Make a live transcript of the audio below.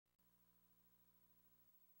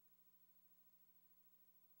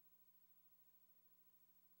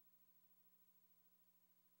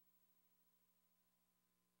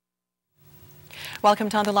Welcome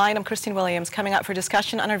to On the Line. I'm Christine Williams. Coming up for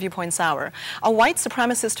discussion on our Viewpoints Hour. A white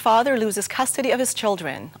supremacist father loses custody of his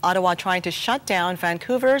children. Ottawa trying to shut down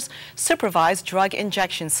Vancouver's supervised drug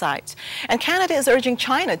injection site. And Canada is urging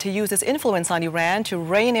China to use its influence on Iran to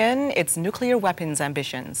rein in its nuclear weapons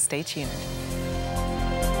ambitions. Stay tuned.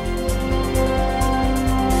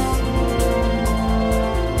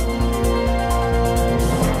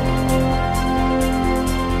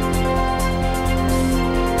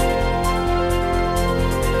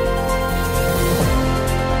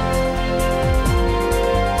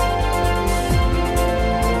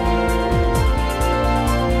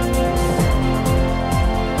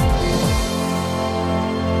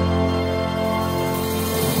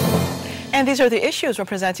 And these are the issues we're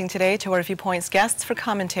presenting today to our Viewpoints guests for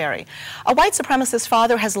commentary. A white supremacist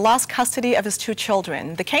father has lost custody of his two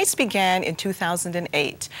children. The case began in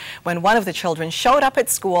 2008 when one of the children showed up at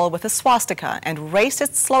school with a swastika and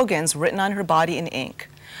racist slogans written on her body in ink.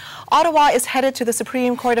 Ottawa is headed to the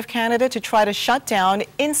Supreme Court of Canada to try to shut down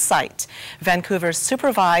Insite, Vancouver's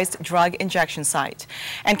supervised drug injection site.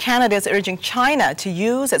 And Canada is urging China to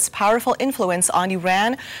use its powerful influence on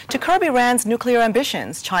Iran to curb Iran's nuclear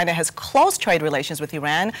ambitions. China has close trade relations with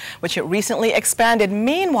Iran, which it recently expanded.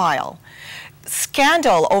 Meanwhile,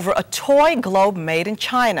 scandal over a toy globe made in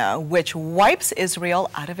China, which wipes Israel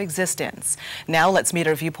out of existence. Now let's meet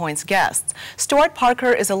our Viewpoints guests. Stuart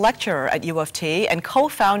Parker is a lecturer at U of T and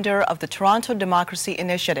co-founder of the Toronto Democracy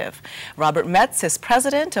Initiative. Robert Metz is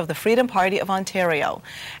president of the Freedom Party of Ontario.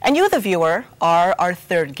 And you, the viewer, are our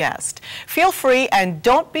third guest. Feel free and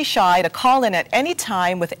don't be shy to call in at any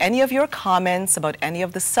time with any of your comments about any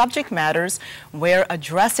of the subject matters we're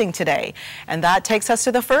addressing today. And that takes us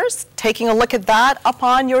to the first, taking a look at that up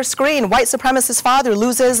on your screen. White supremacist father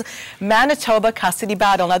loses Manitoba custody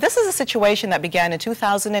battle. Now, this is a situation that began in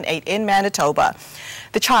 2008 in Manitoba.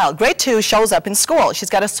 The child, grade 2, shows up in school. She's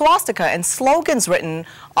got a swastika and slogans written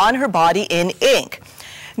on her body in ink.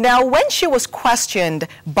 Now, when she was questioned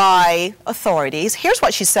by authorities, here's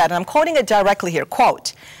what she said, and I'm quoting it directly here,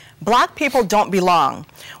 quote, "Black people don't belong.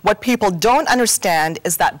 What people don't understand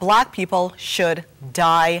is that black people should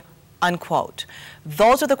die," unquote.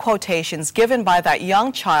 Those are the quotations given by that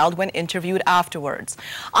young child when interviewed afterwards.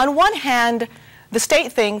 On one hand, the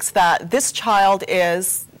state thinks that this child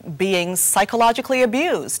is being psychologically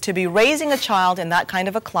abused. To be raising a child in that kind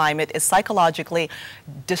of a climate is psychologically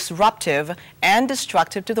disruptive and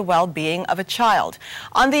destructive to the well-being of a child.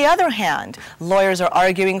 On the other hand, lawyers are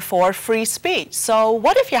arguing for free speech. So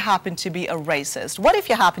what if you happen to be a racist? What if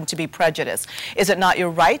you happen to be prejudiced? Is it not your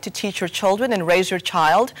right to teach your children and raise your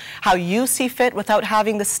child how you see fit without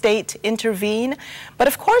having the state intervene? But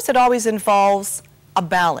of course, it always involves a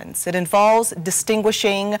balance. It involves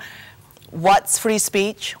distinguishing what's free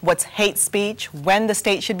speech, what's hate speech, when the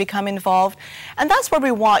state should become involved. And that's where we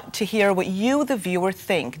want to hear what you, the viewer,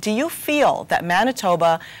 think. Do you feel that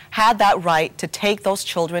Manitoba had that right to take those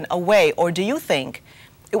children away? Or do you think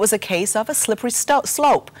it was a case of a slippery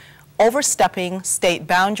slope, overstepping state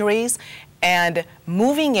boundaries and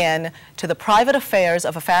moving in to the private affairs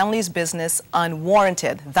of a family's business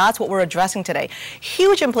unwarranted? That's what we're addressing today.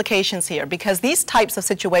 Huge implications here, because these types of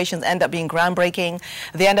situations end up being groundbreaking.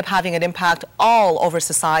 They end up having an impact all over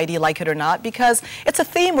society, like it or not, because it's a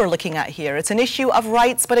theme we're looking at here. It's an issue of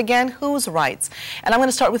rights, but again, whose rights? And I'm going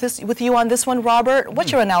to start with you on this one, Robert.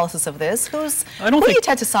 What's your analysis of this? Who do you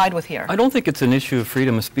tend to side with here? I don't think it's an issue of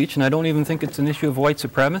freedom of speech, and I don't even think it's an issue of white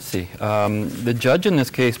supremacy. The judge in this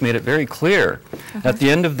case made it very clear. At the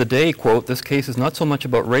end of the day, quote, "This case is not so much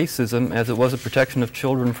about racism as it was a protection of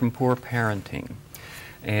children from poor parenting."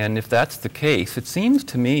 And if that's the case, it seems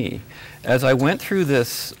to me, as I went through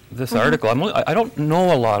this article, I don't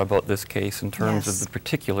know a lot about this case in terms of the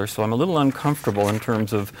particulars, so I'm a little uncomfortable in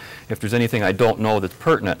terms of if there's anything I don't know that's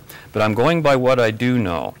pertinent. But I'm going by what I do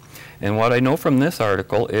know. And what I know from this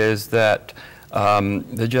article is that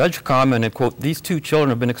the judge commented, quote, "These two children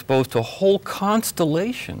have been exposed to a whole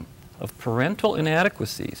constellation of parental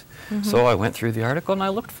inadequacies." So I went through the article and I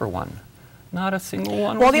looked for one. Not a single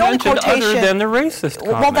one was mentioned other than the racist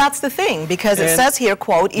comment. Well, that's the thing, because it says here,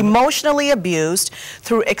 quote, "emotionally abused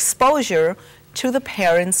through exposure to the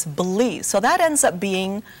parents' beliefs." So that ends up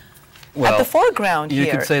being at the foreground here.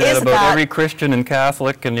 You could say that about every Christian and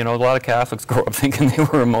Catholic, and you know, a lot of Catholics grow up thinking they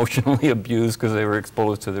were emotionally abused because they were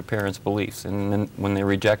exposed to their parents' beliefs, and then when they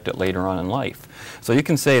reject it later on in life. So you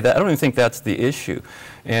can say that. I don't even think that's the issue.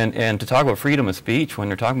 And to talk about freedom of speech when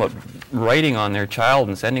they're talking about writing on their child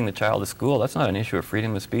and sending the child to school, that's not an issue of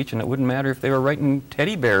freedom of speech, and it wouldn't matter if they were writing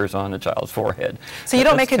teddy bears on the child's forehead. So you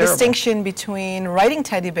don't make a terrible distinction between writing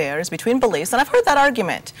teddy bears, between beliefs, and I've heard that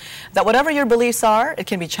argument, that whatever your beliefs are, it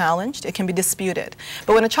can be challenged, it can be disputed.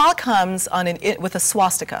 But when a child comes on with a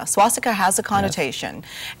swastika has a connotation,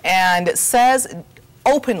 and says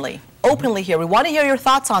openly here, we want to hear your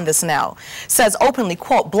thoughts on this now, says openly,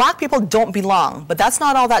 quote, black people don't belong, but that's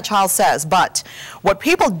not all that child says, but what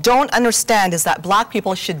people don't understand is that black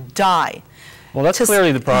people should die. Well, that's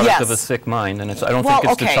clearly the product of a sick mind, and I don't think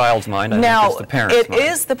it's the child's mind, I think it's the parent's mind.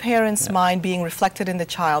 It is the parent's mind being reflected in the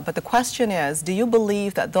child, but the question is, do you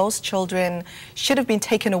believe that those children should have been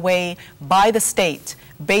taken away by the state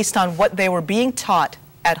based on what they were being taught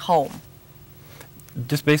at home?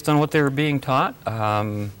 Just based on what they were being taught?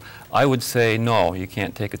 I would say no, you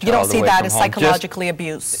can't take a child away from home. You don't see that as psychologically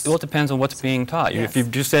abuse? Well, it depends on what's being taught. Yes. If you're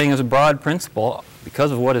just saying as a broad principle, because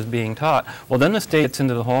of what is being taught, well, then the state gets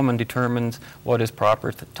into the home and determines what is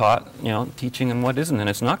proper taught, teaching and what isn't. And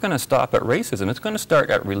it's not going to stop at racism. It's going to start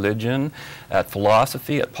at religion, at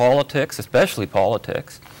philosophy, at politics, especially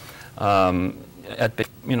politics, at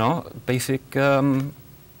basic.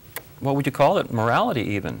 What would you call it? Morality,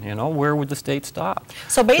 even. Where would the state stop?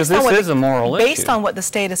 So based on what this is a moral issue. Based on what the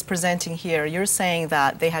state is presenting here, you're saying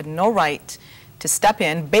that they had no right to step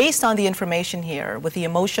in based on the information here with the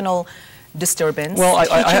emotional disturbance,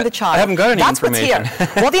 teaching the child. I haven't got any information. That's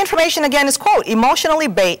what's here. Well, the information again is, quote, emotionally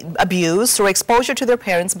abused through exposure to their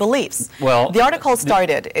parents' beliefs. Well, the article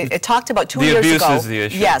started. It talked about 2 years ago. The abuse is the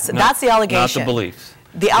issue. Yes, that's the allegation. Not the beliefs.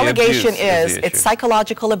 The allegation is it's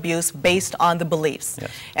psychological abuse based on the beliefs.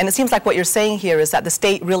 Yes. And it seems like what you're saying here is that the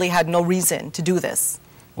state really had no reason to do this.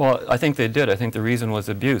 Well, I think they did. I think the reason was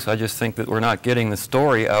abuse. I just think that we're not getting the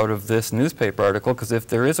story out of this newspaper article, because if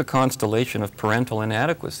there is a constellation of parental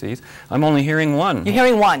inadequacies, I'm only hearing one. You're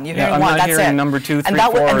hearing one. You're hearing one. That's it. I'm not hearing number 2, 3,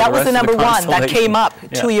 4. And that was the number one that came up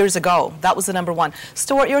 2 years ago. That was the number one.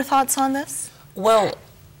 Stuart, your thoughts on this? Well,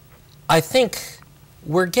 I think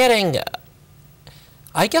we're getting...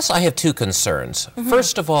 I guess I have 2 concerns.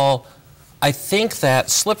 First of all, I think that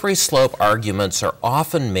slippery slope arguments are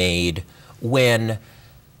often made when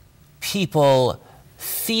people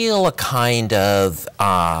feel a kind of,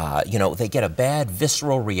 they get a bad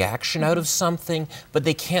visceral reaction out of something, but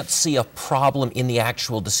they can't see a problem in the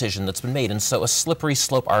actual decision that's been made. And so a slippery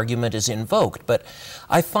slope argument is invoked. But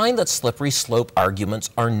I find that slippery slope arguments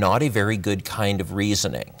are not a very good kind of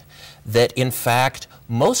reasoning. That, in fact,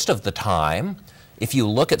 most of the time, if you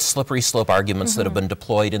look at slippery slope arguments that have been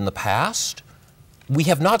deployed in the past, we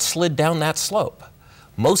have not slid down that slope.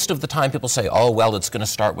 Most of the time people say, oh, well, it's going to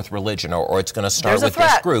start with religion, or it's going to start with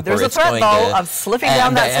this group. There's a threat, though, of slipping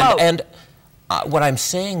down that slope. And what I'm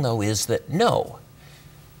saying, though, is that no.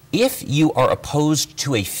 If you are opposed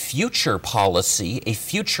to a future policy, a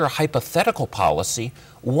future hypothetical policy,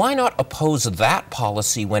 why not oppose that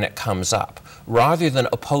policy when it comes up, rather than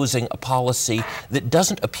opposing a policy that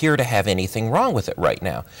doesn't appear to have anything wrong with it right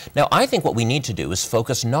now? Now, I think what we need to do is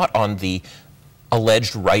focus not on the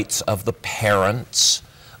alleged rights of the parents,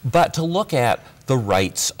 but to look at the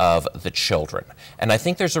rights of the children. And I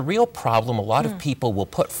think there's a real problem. A lot of people will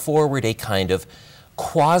put forward a kind of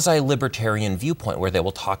quasi-libertarian viewpoint where they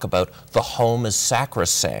will talk about the home as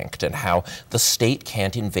sacrosanct and how the state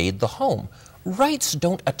can't invade the home. Rights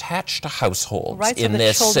don't attach to households in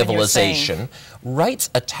this civilization.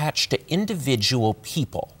 Rights attach to individual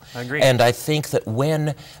people. I agree. And I think that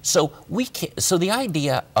so the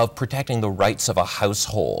idea of protecting the rights of a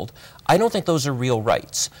household, I don't think those are real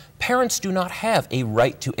rights. Parents do not have a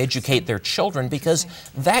right to educate their children, because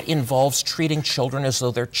that involves treating children as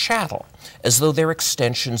though they're chattel, as though they're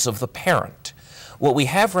extensions of the parent. What we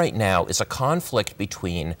have right now is a conflict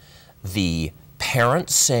between the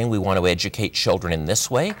parents saying we want to educate children in this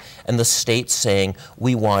way, and the state saying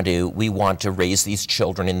we want to raise these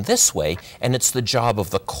children in this way, and it's the job of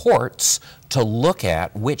the courts to look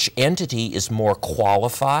at which entity is more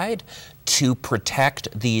qualified to protect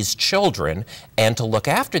these children and to look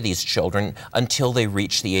after these children until they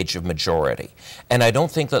reach the age of majority. And I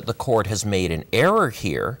don't think that the court has made an error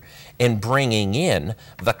here in bringing in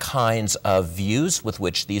the kinds of views with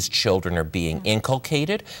which these children are being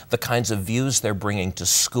inculcated, the kinds of views they're bringing to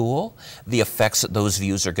school, the effects that those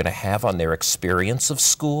views are going to have on their experience of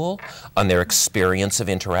school, on their experience of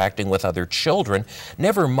interacting with other children,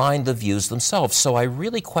 never mind the views themselves. So I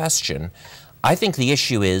really question, I think the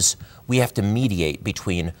issue is we have to mediate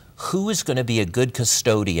between who is going to be a good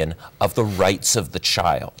custodian of the rights of the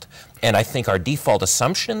child. And I think our default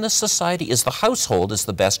assumption in this society is the household is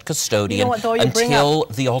the best custodian You know what, though, until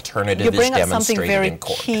the alternative is demonstrated something very in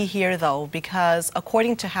court. key here, though, because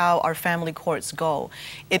according to how our family courts go,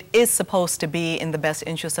 it is supposed to be in the best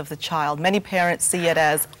interest of the child. Many parents see it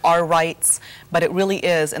as our rights, but it really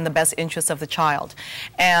is in the best interest of the child.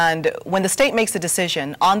 And when the state makes a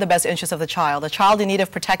decision on the best interest of the child, a child in need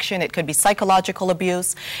of protection, it could be psychological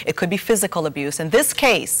abuse, it could be physical abuse. In this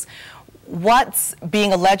case, what's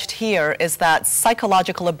being alleged here is that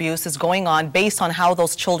psychological abuse is going on based on how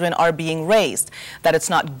those children are being raised, that it's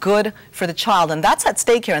not good for the child, and that's at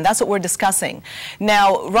stake here, and that's what we're discussing.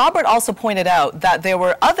 Now, Robert also pointed out that there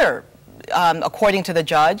were other according to the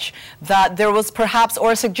judge, that there was perhaps,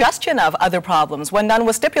 or a suggestion of other problems when none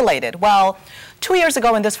was stipulated. Well, 2 years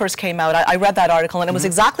ago when this first came out, I read that article, and it was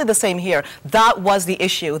exactly the same here. That was the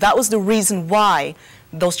issue. That was the reason why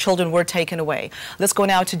those children were taken away. Let's go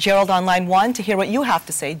now to Gerald on line 1 to hear what you have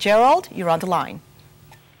to say. Gerald, you're on the line.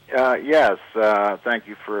 Yes, thank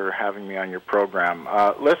you for having me on your program.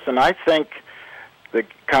 Listen, I think that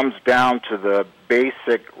comes down to the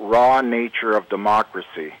basic raw nature of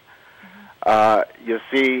democracy. You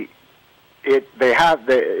see, if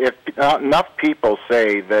enough people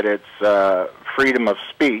say that it's freedom of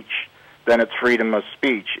speech, then it's freedom of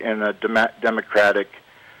speech in a democratic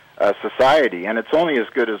society, and it's only as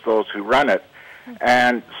good as those who run it.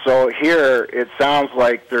 And so here it sounds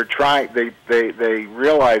like they're trying, they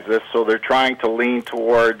realize this, so they're trying to lean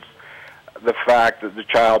towards the fact that the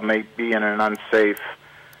child may be in an unsafe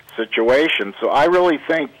situation. So I really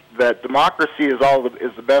think that democracy is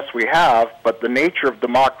the best we have, but the nature of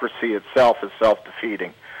democracy itself is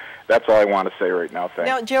self-defeating. That's all I want to say right now. Thanks.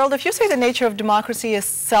 Now, Gerald, if you say the nature of democracy is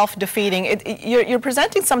self-defeating, you're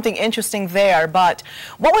presenting something interesting there, but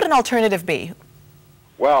what would an alternative be?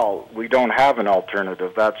 Well, we don't have an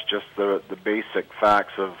alternative. That's just the basic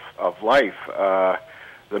facts of life.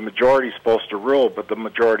 The majority is supposed to rule, but the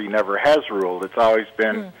majority never has ruled. It's always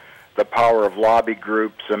been the power of lobby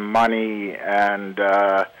groups and money and,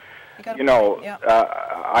 you know,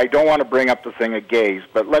 I don't want to bring up the thing of gays,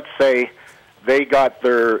 but let's say they got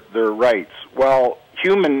their rights. Well,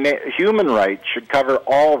 human rights should cover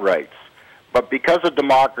all rights, but because of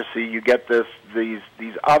democracy, you get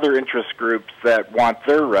these other interest groups that want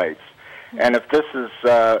their rights. And if this is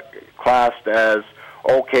classed as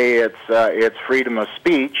okay, it's freedom of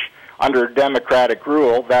speech under democratic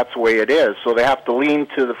rule, that's the way it is. So they have to lean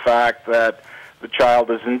to the fact that the child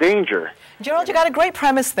is in danger. Gerald, you got a great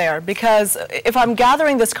premise there, because if I'm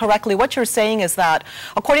gathering this correctly, what you're saying is that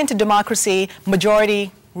according to democracy,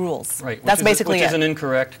 majority rules. Right. That's basically it. Which is an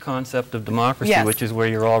incorrect concept of democracy, yes. which is where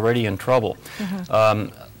you're already in trouble.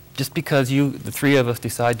 Just because the three of us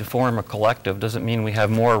decide to form a collective doesn't mean we have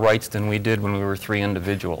more rights than we did when we were three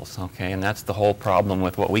individuals, okay? And that's the whole problem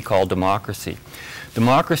with what we call democracy.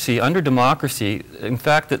 Under democracy, in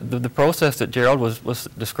fact, the process that Gerald was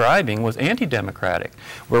describing was anti-democratic,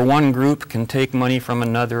 where one group can take money from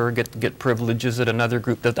another or get privileges that another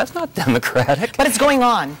group does. That's not democratic. But it's going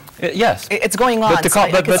on. Yes. It's going on. But to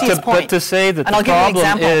say that the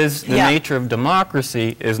problem is the nature of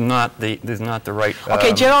democracy is not the right.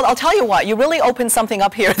 Okay, Gerald, I'll tell you what. You really opened something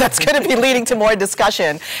up here that's going to be leading to more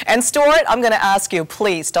discussion. And Stuart, I'm going to ask you,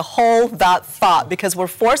 please, to hold that thought, because we're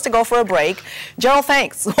forced to go for a break. Gerald,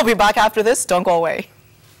 thanks. We'll be back after this. Don't go away.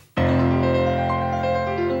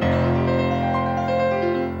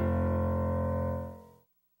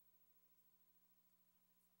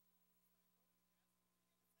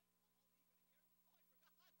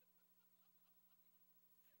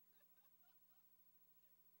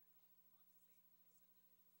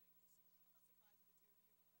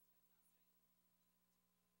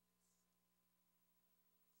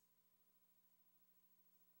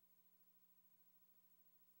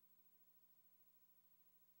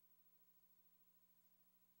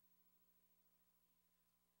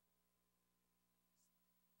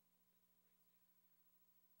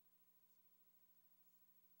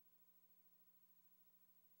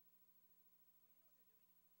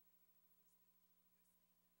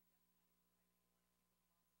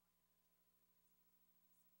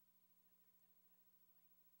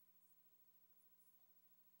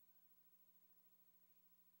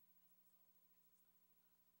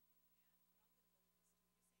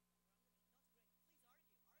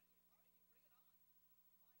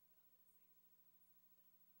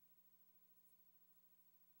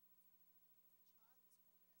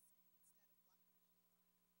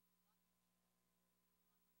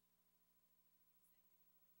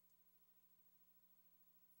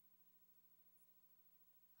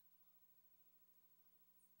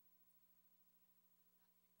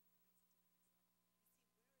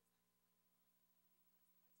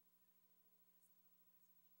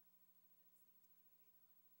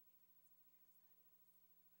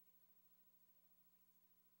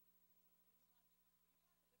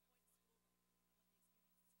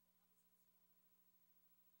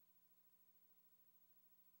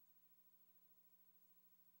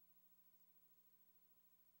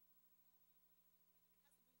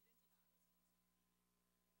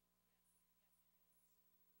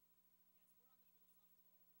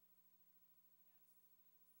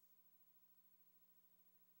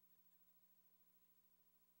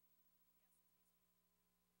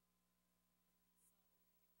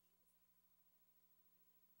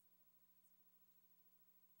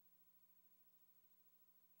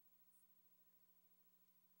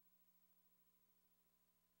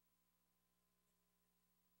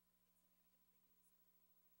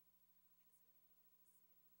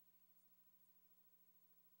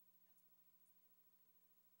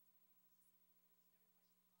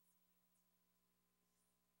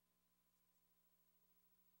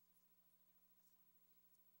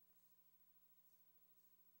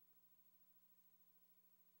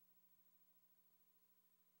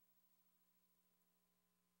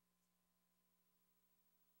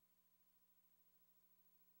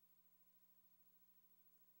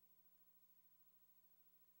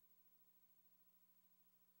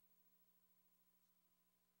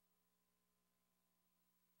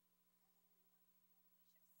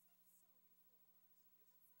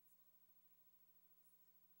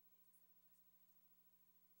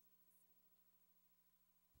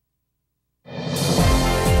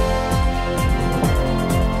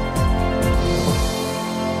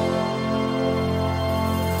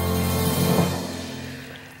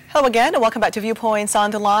 Hello again, and welcome back to Viewpoints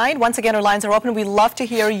on the Line. Once again, our lines are open. We love to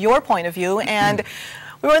hear your point of view, and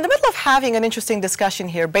we were in the middle of having an interesting discussion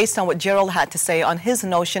here based on what Gerald had to say on his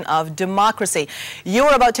notion of democracy. You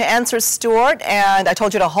were about to answer, Stuart, and I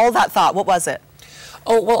told you to hold that thought. What was it?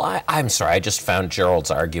 Oh, well, I'm sorry. I just found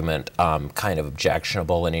Gerald's argument kind of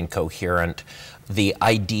objectionable and incoherent. The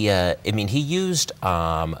idea, I mean, he used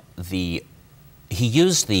the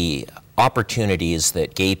opportunities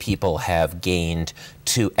that gay people have gained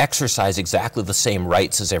to exercise exactly the same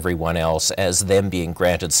rights as everyone else, as them being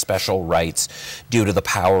granted special rights due to the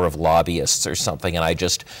power of lobbyists or something. And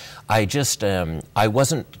I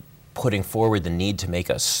wasn't putting forward the need to make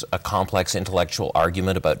a complex intellectual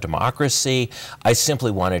argument about democracy. I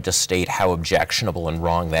simply wanted to state how objectionable and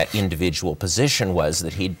wrong that individual position was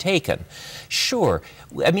that he'd taken. Sure,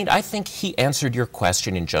 I mean, I think he answered your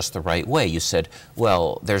question in just the right way. You said,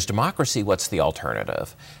 well, there's democracy, what's the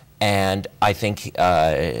alternative? And I think,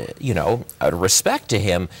 you know, out of respect to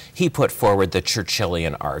him, he put forward the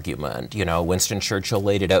Churchillian argument. You know, Winston Churchill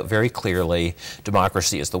laid it out very clearly.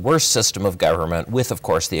 Democracy is the worst system of government, with, of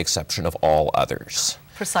course, the exception of all others.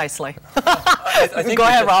 Precisely. I think Go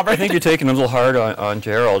ahead, Robert. I think you're taking a little hard on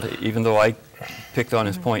Gerald, even though I picked on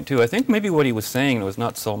his point too. I think maybe what he was saying was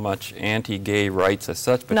not so much anti-gay rights as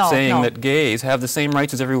such, but saying that gays have the same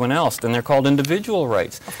rights as everyone else, and they're called individual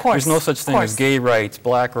rights. Of course. There's no such thing as gay rights,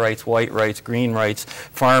 black rights, white rights, green rights,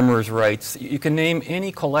 farmers' rights. You can name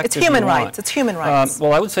any collective It's human you want. rights. It's human rights.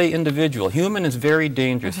 Well, I would say individual. Human is very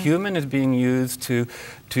dangerous. Human is being used to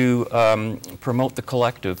promote the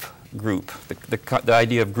collective group, the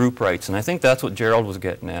idea of group rights. And I think that's what Gerald was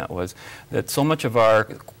getting at, was that so much of our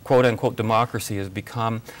quote-unquote democracy has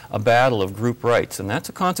become a battle of group rights. And that's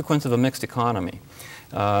a consequence of a mixed economy.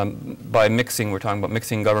 By mixing, we're talking about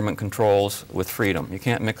mixing government controls with freedom. You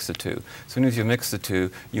can't mix the two. As soon as you mix the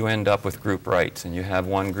two, you end up with group rights, and you have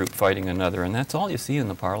one group fighting another, and that's all you see in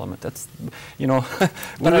the Parliament. That's, you know,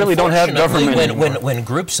 we really don't have government anymore. When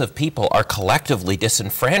groups of people are collectively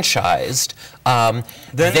disenfranchised, them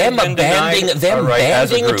banding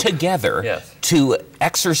together to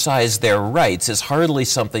exercise their rights is hardly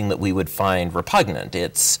something that we would find repugnant.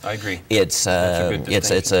 I agree. It's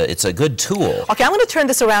a good tool. Okay, I'm going to turn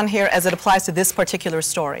this around here as it applies to this particular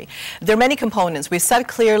story. There are many components. We've said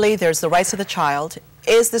clearly there's the rights of the child.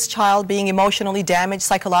 Is this child being emotionally damaged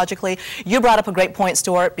psychologically? You brought up a great point,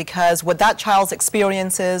 Stuart, because what that child's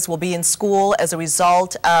experiences will be in school as a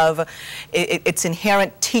result of its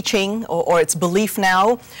inherent teaching or its belief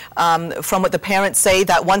now, from what the parents say,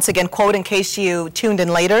 that once again, quote, in case you tuned in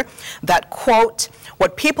later, that quote,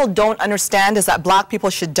 what people don't understand is that black people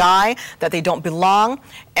should die, that they don't belong,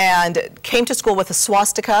 and came to school with a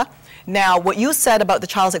swastika. Now, what you said about the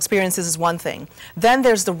child's experiences is one thing. Then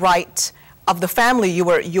there's the right of the family you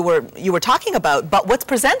were talking about, but what's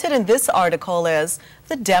presented in this article is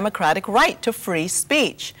the democratic right to free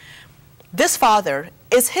speech. This father,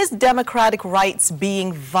 is his democratic rights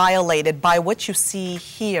being violated by what you see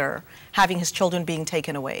here, having his children being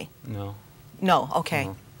taken away? No. No, okay.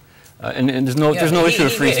 No. And there's no issue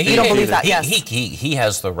of free speech. You don't believe that? Yes. He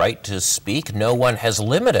has the right to speak. No one has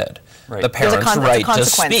limited the parent's right to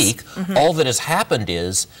speak. All that has happened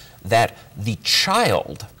is that the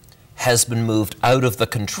child has been moved out of the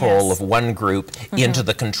control of one group into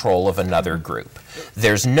the control of another group.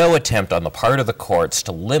 There's no attempt on the part of the courts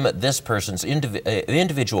to limit this person's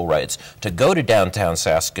individual rights to go to downtown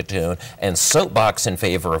Saskatoon and soapbox in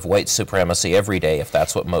favor of white supremacy every day if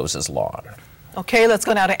that's what mows his lawn. Okay, let's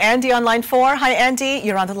go now to Andy on line 4. Hi, Andy,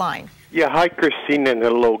 you're on the line. Yeah, hi, Christine, and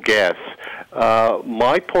hello, guests.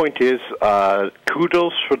 My point is,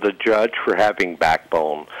 kudos for the judge for having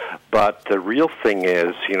backbone, but the real thing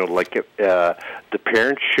is, you know, like the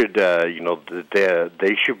parents should, you know,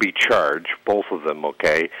 they should be charged, both of them.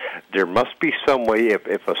 Okay, there must be some way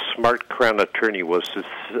if a smart Crown attorney was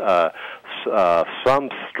to thumb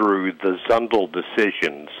through the Zundel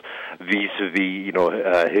decisions vis-a-vis, you know,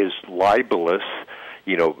 his libelous,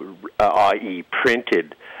 you know, i.e.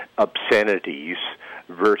 printed obscenities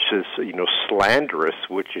versus, you know, slanderous,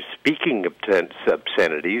 which is speaking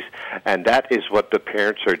obscenities, and that is what the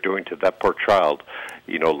parents are doing to that poor child.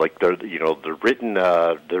 You know, like the written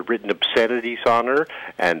obscenities on her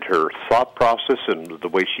and her thought process and the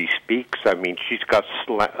way she speaks. I mean, she's got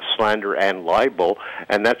slander and libel,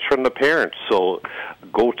 and that's from the parents. So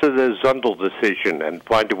go to the Zundel decision and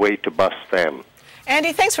find a way to bust them.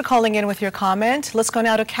 Andy, thanks for calling in with your comment. Let's go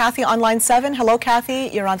now to Kathy on line 7. Hello, Kathy.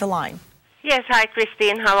 You're on the line. Yes, hi,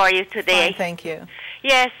 Christine. How are you today? Fine, thank you.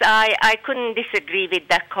 Yes, I couldn't disagree with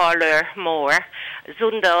that caller more.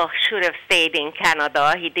 Zundel should have stayed in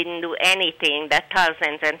Canada. He didn't do anything that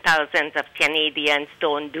thousands and thousands of Canadians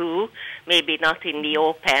don't do, maybe not in the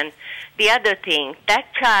open. The other thing, that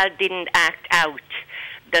child didn't act out.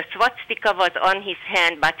 The swastika was on his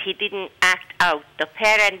hand, but he didn't act out. The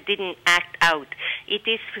parent didn't act out. It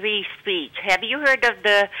is free speech. Have you heard of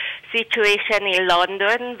the situation in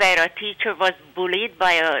London where a teacher was bullied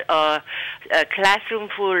by a classroom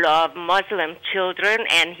full of Muslim children,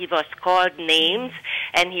 and he was called names,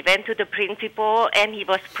 and he went to the principal, and he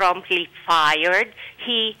was promptly fired?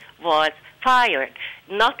 He was fired.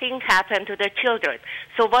 Nothing happened to the children.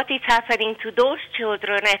 So what is happening to those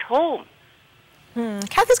children at home?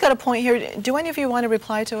 Kathy's got a point here. Do any of you want to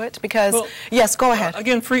reply to it? Because, well, yes, go ahead.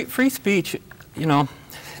 Again, free speech, you know,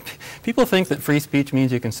 people think that free speech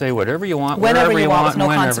means you can say whatever you want, wherever you want, no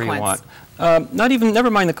whenever you want.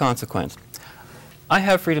 Never mind the consequence. I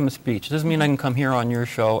have freedom of speech. It doesn't mean I can come here on your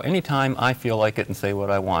show anytime I feel like it and say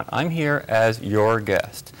what I want. I'm here as your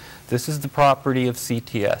guest. This is the property of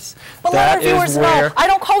CTS. Well, let our viewers know. I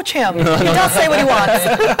don't coach him. He does say what he wants.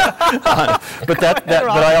 But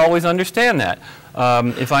I always understand that.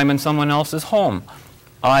 If I'm in someone else's home,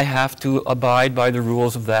 I have to abide by the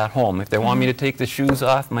rules of that home. If they want me to take the shoes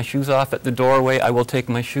off, my shoes off at the doorway, I will take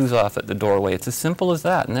my shoes off at the doorway. It's as simple as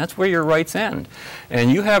that, and that's where your rights end.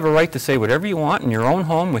 And you have a right to say whatever you want in your own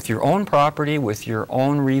home, with your own property, with your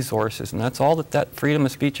own resources, and that's all that freedom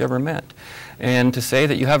of speech ever meant. And to say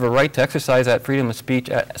that you have a right to exercise that freedom of speech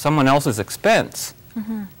at someone else's expense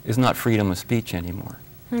is not freedom of speech anymore.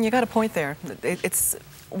 You got a point there.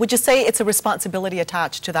 Would you say it's a responsibility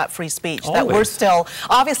attached to that free speech? Always. That we're still,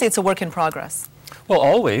 obviously it's a work in progress. Well,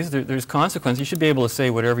 always. There's consequences. You should be able to say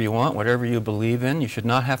whatever you want, whatever you believe in. You should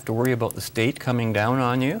not have to worry about the state coming down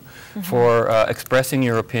on you for expressing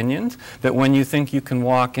your opinions. But when you think you can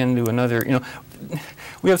walk into another, you know,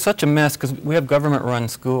 we have such a mess because we have government-run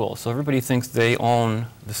schools, so everybody thinks they own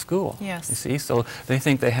the school. Yes. You see, so they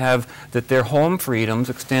think they have, that their home freedoms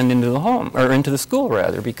extend into the home, or into the school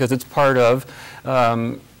rather, because it's part of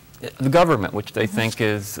the government, which they think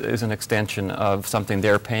is an extension of something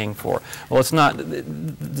they're paying for. Well, it's not.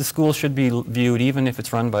 The school should be viewed, even if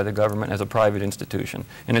it's run by the government, as a private institution,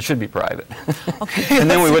 and it should be private. Okay. And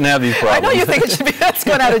then we wouldn't have these problems. I know you think it should be. Let's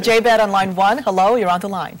go now to JBED on line 1. Hello, you're on the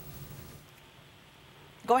line.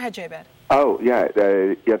 Go ahead, JBED. Oh, yeah,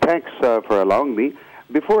 thanks for allowing me.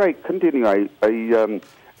 Before I continue, I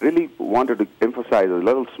really wanted to emphasize a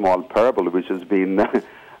little small parable which has been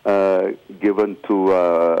given to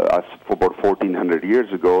us for about 1,400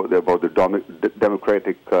 years ago about the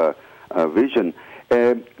democratic vision.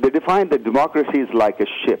 They defined that democracy is like a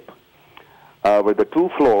ship with the two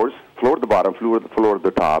floors, floor at the bottom, floor at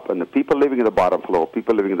the top, and the people living in the bottom floor,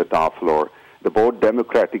 people living in the top floor. The board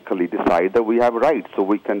democratically decide that we have rights, so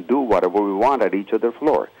we can do whatever we want at each other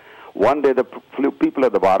floor. One day, the people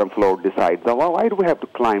at the bottom floor decide, well, why do we have to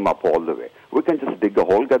climb up all the way? We can just dig a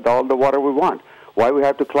hole, get all the water we want. Why we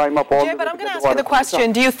have to climb up all the way? But I'm going to ask you the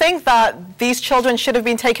question. Do you think that these children should have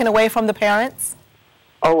been taken away from the parents?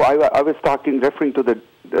 Oh, I was referring to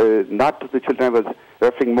the, not to the children, I was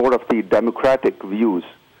referring more of the democratic views.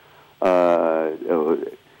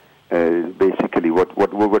 Basically,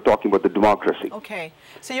 what we were talking about, the democracy. Okay,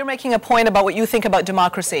 so you're making a point about what you think about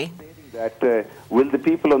democracy. That will the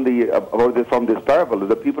people on the from this parable,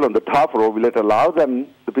 the people on the top floor, will it allow them,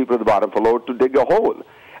 the people at the bottom floor, to dig a hole?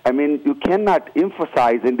 I mean, you cannot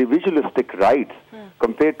emphasize individualistic rights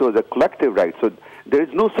compared to the collective rights. So there is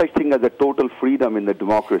no such thing as a total freedom in the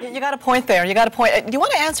democracy. You got a point there. You got a point. Do you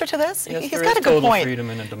want to answer to this? Yes, He's got a good point. Freedom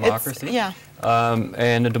in a democracy. Yeah.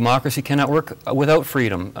 And a democracy cannot work without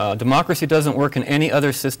freedom. Democracy doesn't work in any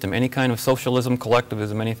other system, any kind of socialism,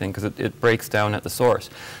 collectivism, anything, because it breaks down at the source.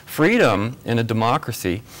 Freedom in a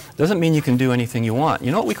democracy doesn't mean you can do anything you want. You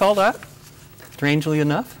know what we call that? Strangely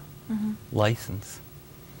enough, license.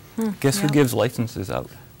 Guess who gives licenses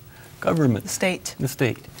out? Government. The state. The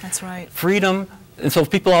state. That's right. Freedom. And so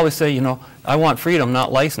people always say, you know, I want freedom,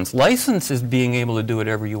 not license. License is being able to do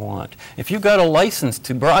whatever you want. If you've got a license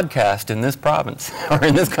to broadcast in this province or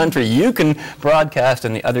in this country, you can broadcast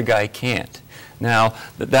and the other guy can't. Now,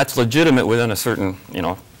 that's legitimate within a certain, you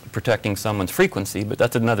know, protecting someone's frequency, but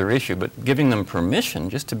that's another issue. But giving them permission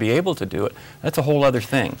just to be able to do it, that's a whole other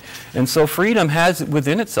thing. And so freedom has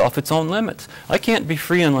within itself its own limits. I can't be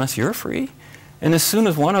free unless you're free. And as soon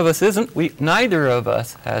as one of us isn't, neither of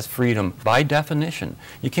us has freedom by definition.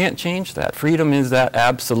 You can't change that. Freedom is that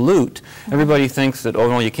absolute. Everybody thinks that, oh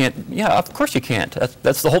no, you can't. Yeah, of course you can't.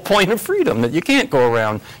 That's the whole point of freedom, that you can't go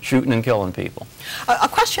around shooting and killing people. A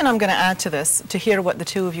question I'm going to add to this, to hear what the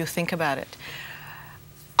two of you think about it.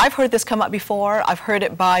 I've heard this come up before. I've heard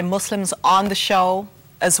it by Muslims on the show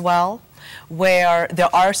as well, where there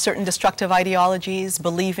are certain destructive ideologies,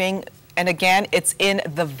 believing, and again, it's in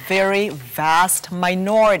the very vast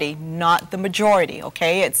minority, not the majority,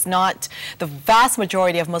 okay? It's not the vast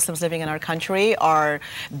majority of Muslims living in our country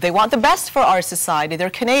they want the best for our society. They're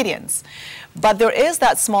Canadians. But there is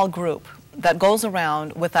that small group that goes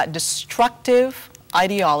around with that destructive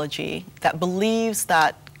ideology that believes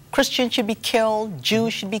that Christians should be killed,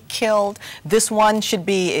 Jews should be killed, this one should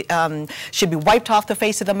be wiped off the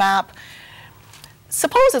face of the map.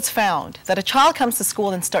 Suppose it's found that a child comes to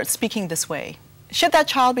school and starts speaking this way. Should that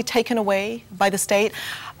child be taken away by the state?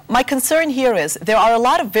 My concern here is there are a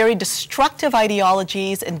lot of very destructive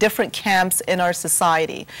ideologies in different camps in our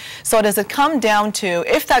society. So does it come down to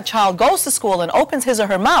if that child goes to school and opens his or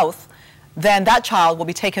her mouth, then that child will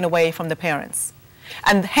be taken away from the parents?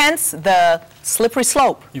 And hence the slippery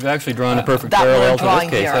slope. You've actually drawn a perfect parallel to this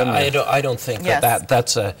case, haven't you? I don't think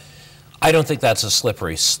I don't think that's a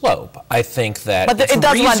slippery slope. I think that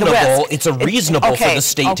it's reasonable for the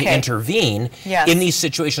state to intervene in these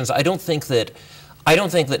situations. I don't think that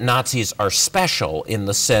Nazis are special in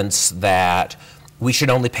the sense that we should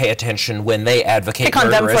only pay attention when they advocate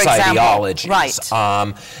murderous ideologies. Right.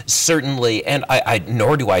 Certainly, and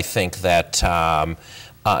nor do I think that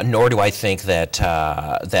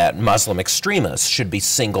that Muslim extremists should be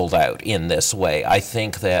singled out in this way. I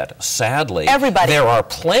think that, sadly, there are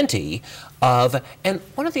plenty of, and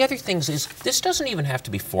one of the other things is, this doesn't even have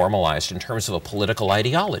to be formalized in terms of a political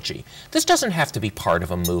ideology. This doesn't have to be part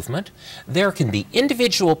of a movement. There can be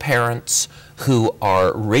individual parents who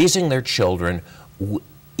are raising their children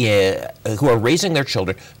to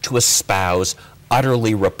espouse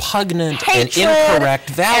utterly repugnant and incorrect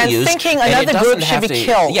values, and thinking another group should be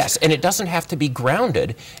killed. Yes, and it doesn't have to be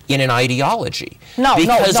grounded in an ideology.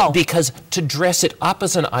 Because to dress it up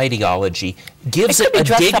as an ideology gives it a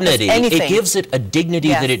dignity. It gives it a dignity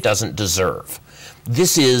that it doesn't deserve.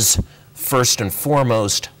 This is first and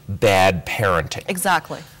foremost bad parenting.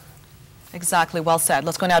 Exactly. Exactly. Well said.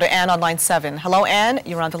 Let's go now to Anne on line 7. Hello, Anne.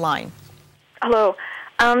 You're on the line. Hello.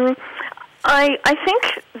 I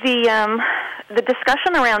think the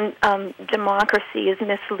discussion around democracy is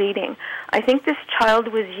misleading. I think this child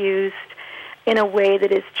was used in a way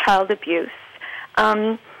that is child abuse.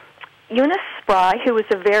 Eunice Spry, who was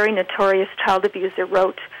a very notorious child abuser,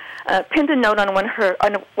 pinned a note on one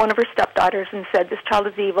of her stepdaughters and said, "This child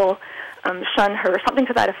is evil, shun her," something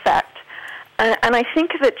to that effect. And I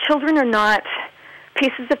think that children are not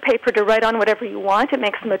pieces of paper to write on whatever you want. It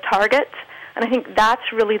makes them a target. And I think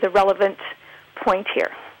that's really the relevant point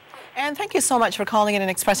here. And thank you so much for calling in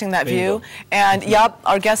and expressing that view. And yep,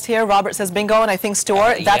 our guest here, Robert, says bingo, and I think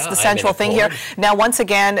Stuart, that's the central thing here. Now, once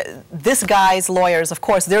again, this guy's lawyers, of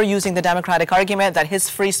course, they're using the Democratic argument that his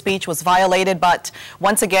free speech was violated, but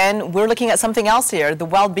once again, we're looking at something else here, the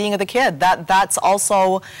well-being of the kid. That's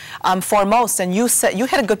also foremost. And you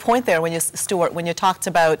hit a good point there, Stuart, when you talked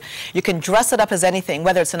about you can dress it up as anything,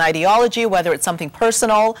 whether it's an ideology, whether it's something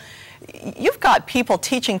personal. You've got people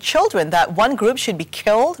teaching children that one group should be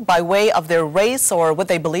killed by way of their race or what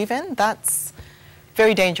they believe in. That's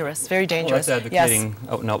very dangerous, very dangerous. Well, that's advocating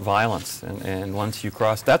out-and-out violence, and once you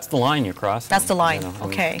cross, that's the line you're crossing. That's the line,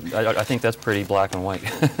 okay. I think that's pretty black and white.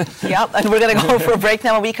 Yep, and we're going to go for a break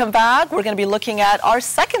now. When we come back, we're going to be looking at our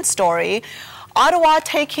second story, Ottawa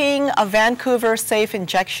taking a Vancouver safe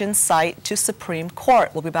injection site to Supreme Court.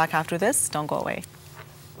 We'll be back after this. Don't go away.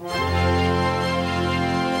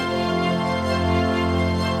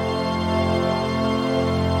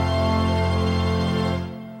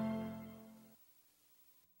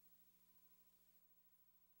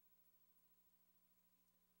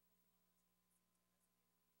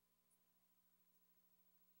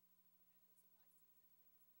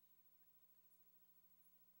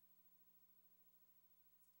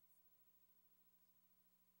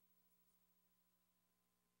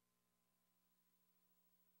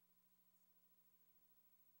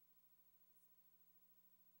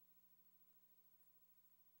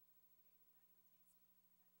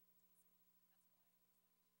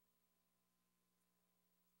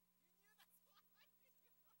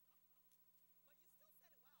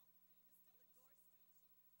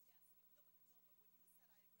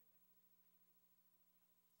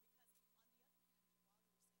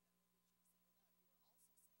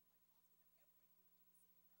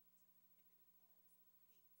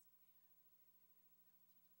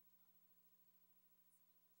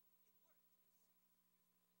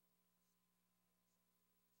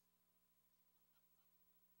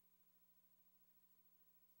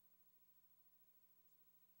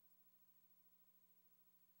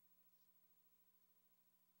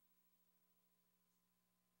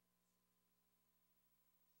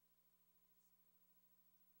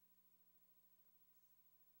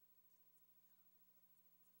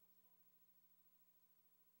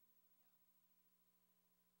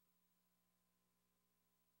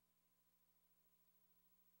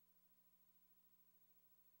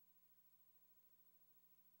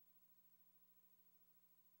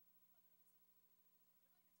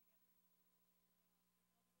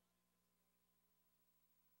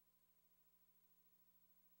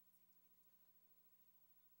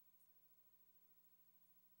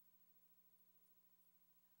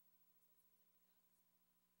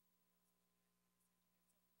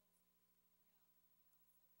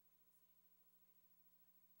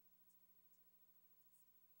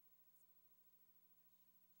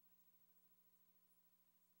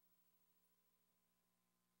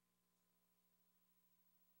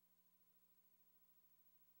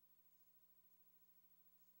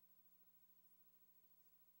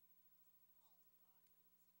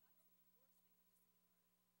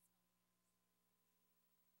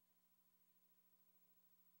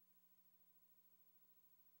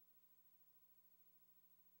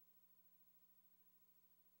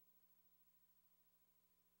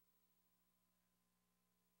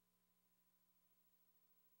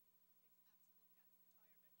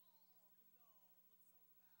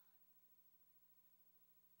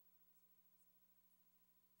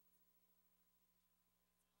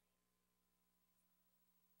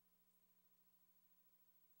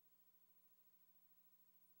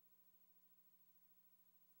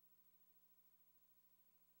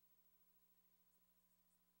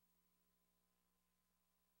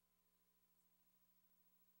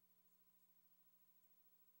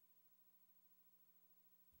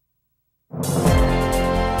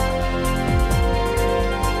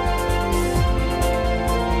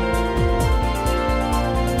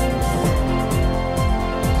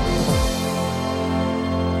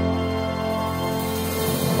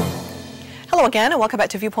 Hello again, and welcome back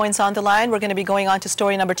to Viewpoints on the Line. We're going to be going on to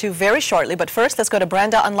story number 2 very shortly, but first let's go to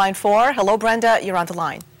Brenda on line 4. Hello, Brenda, you're on the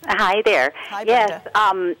line. Hi there. Hi, yes,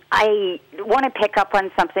 Brenda. I want to pick up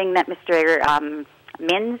on something that Mr.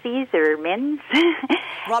 Menzies or Menz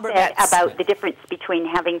Robert said Metz. about the difference between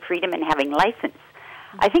having freedom and having license.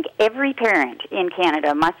 I think every parent in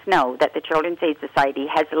Canada must know that the Children's Aid Society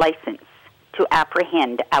has license to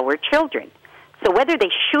apprehend our children. So whether they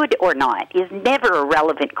should or not is never a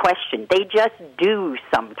relevant question. They just do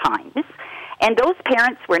sometimes. And those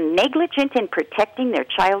parents were negligent in protecting their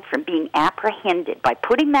child from being apprehended by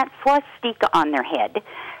putting that swastika on their head,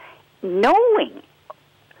 knowing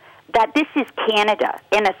that this is Canada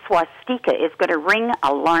and a swastika is going to ring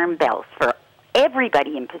alarm bells for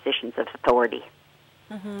everybody in positions of authority.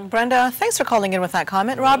 Brenda, thanks for calling in with that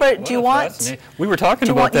comment. Robert, do you want... We were talking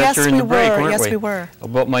about that during the break, weren't we? Yes, we were.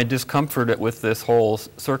 About my discomfort with this whole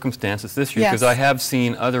circumstances this year, because I have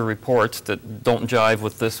seen other reports that don't jive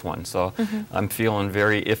with this one. So I'm feeling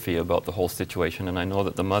very iffy about the whole situation, and I know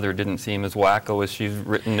that the mother didn't seem as wacko as she's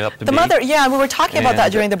written it up to be. The mother, yeah, we were talking about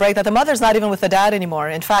that during the break, that the mother's not even with the dad anymore.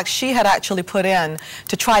 In fact, she had actually put in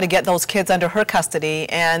to try to get those kids under her custody,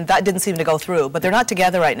 and that didn't seem to go through. But they're not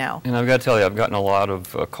together right now. And I've got to tell you, I've gotten a lot of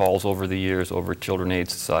calls over the years over Children's Aid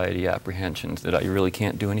Society apprehensions that I really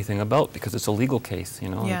can't do anything about because it's a legal case, you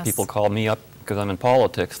know. Yes. People call me up because I'm in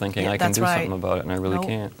politics thinking I can do something about it, and I really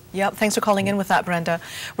can't. Yep, thanks for calling in with that, Brenda.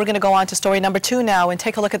 We're going to go on to story number 2 now and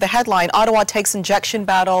take a look at the headline. Ottawa takes injection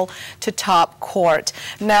battle to top court.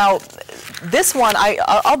 Now, this one,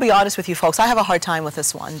 I'll be honest with you folks, I have a hard time with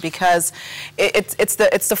this one because it's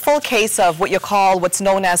the full case of what you call what's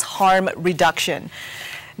known as harm reduction.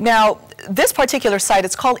 Now, this particular site,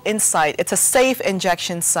 it's called Insite. It's a safe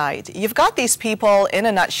injection site. You've got these people, in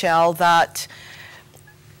a nutshell, that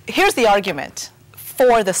here's the argument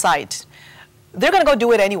for the site. They're going to go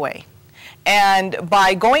do it anyway. And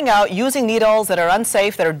by going out, using needles that are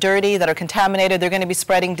unsafe, that are dirty, that are contaminated, they're going to be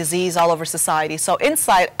spreading disease all over society. So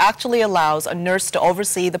Insite actually allows a nurse to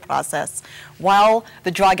oversee the process while the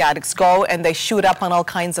drug addicts go and they shoot up on all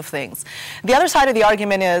kinds of things. The other side of the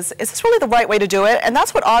argument is this really the right way to do it? And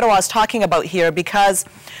that's what Ottawa is talking about here, because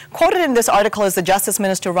quoted in this article is the Justice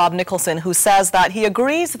Minister, Rob Nicholson, who says that he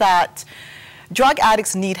agrees that drug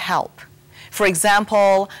addicts need help. For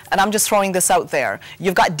example, and I'm just throwing this out there,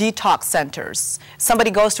 you've got detox centers.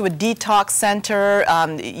 Somebody goes to a detox center,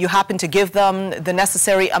 you happen to give them the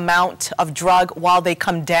necessary amount of drug while they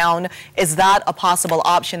come down. Is that a possible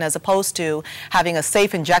option as opposed to having a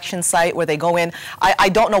safe injection site where they go in? I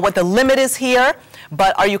don't know what the limit is here,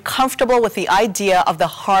 but are you comfortable with the idea of the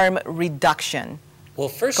harm reduction? Well,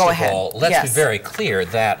 first of all, let's be very clear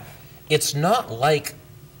that it's not like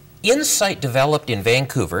Insite developed in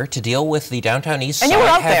Vancouver to deal with the downtown east side. And you were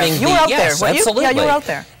out there. You were out there. Absolutely. Yeah, you were out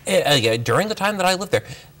there. During the time that I lived there.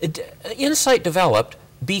 Insite developed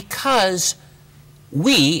because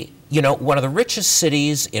we, you know, one of the richest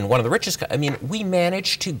cities in one of the richest, I mean, we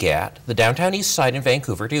managed to get the downtown east side in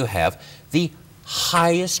Vancouver to have the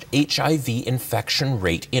highest HIV infection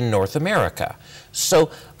rate in North America.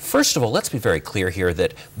 So, first of all, let's be very clear here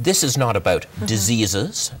that this is not about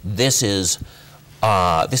diseases. This is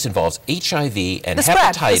this involves HIV and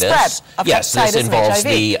hepatitis. Yes, this involves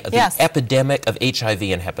the epidemic of HIV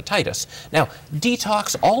and hepatitis. Now,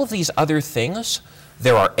 detox, all of these other things,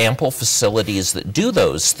 there are ample facilities that do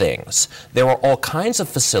those things. There are all kinds of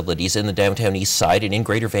facilities in the downtown east side and in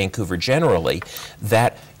Greater Vancouver generally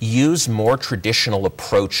that use more traditional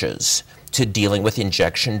approaches to dealing with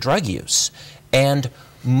injection drug use. And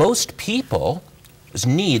most people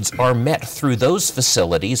needs are met through those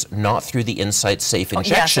facilities, not through the Insite Safe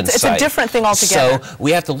Injection site. It's a different thing altogether. So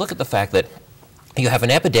we have to look at the fact that you have an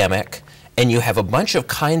epidemic and you have a bunch of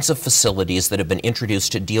kinds of facilities that have been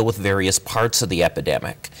introduced to deal with various parts of the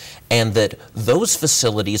epidemic, and that those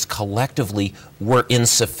facilities collectively were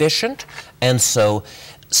insufficient, and so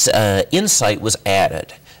Insite was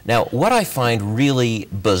added. Now, what I find really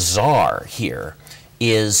bizarre here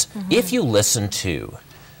is if you listen to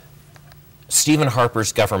Stephen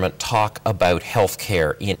Harper's government talk about health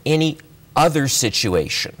care in any other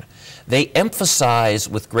situation, they emphasize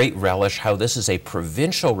with great relish how this is a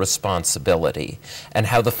provincial responsibility and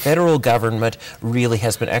how the federal government really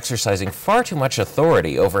has been exercising far too much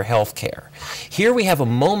authority over health care. Here we have a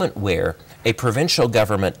moment where a provincial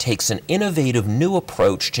government takes an innovative new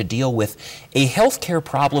approach to deal with a health care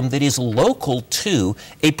problem that is local to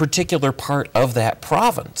a particular part of that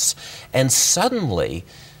province. And suddenly,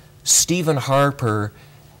 Stephen Harper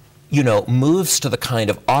you know, moves to the kind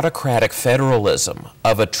of autocratic federalism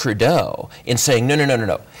of a Trudeau in saying, no, no, no, no,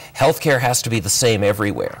 no, healthcare has to be the same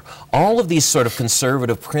everywhere. All of these sort of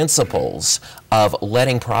conservative principles of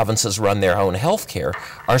letting provinces run their own healthcare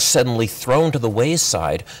are suddenly thrown to the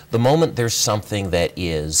wayside the moment there's something that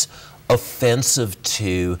is offensive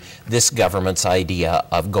to this government's idea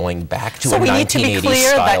of going back to a 1980s style drug war. So we need to be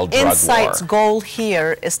clear that Insite's goal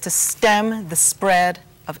here is to stem the spread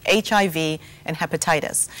of HIV and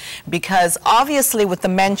hepatitis, because obviously with the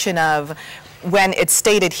mention of, when it's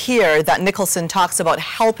stated here that Nicholson talks about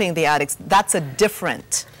helping the addicts, that's a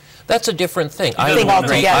different thing. I would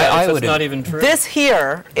agree. That's not even true. This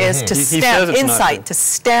here is to stem, Insite, to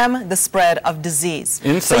stem the spread of disease.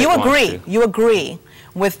 So you agree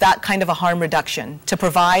with that kind of a harm reduction to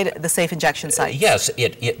provide the safe injection site? Yes,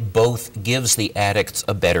 it both gives the addicts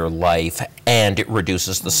a better life and it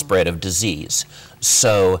reduces the spread of disease.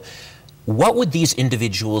 So what would these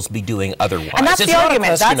individuals be doing otherwise? And that's the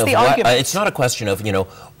argument. That's the argument. It's not a question of, you know,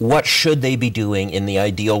 what should they be doing in the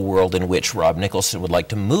ideal world in which Rob Nicholson would like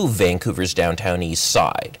to move Vancouver's downtown east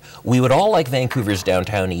side. We would all like Vancouver's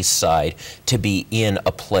downtown east side to be in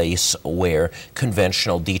a place where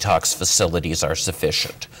conventional detox facilities are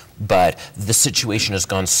sufficient. But the situation has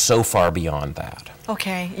gone so far beyond that.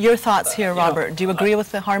 Okay. Your thoughts here, Robert. Do you agree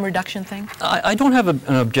with the harm reduction thing? I don't have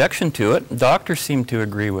an objection to it. Doctors seem to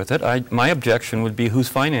agree with it. My objection would be who's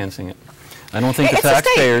financing it. I don't think the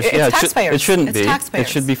taxpayers. It shouldn't be. It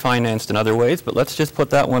should be financed in other ways. But let's just put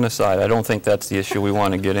that one aside. I don't think that's the issue we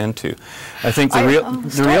want to get into. I think the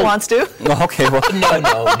real wants to. Okay. Well,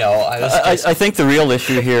 no. I think the real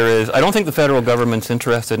issue here is I don't think the federal government's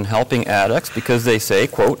interested in helping addicts because they say,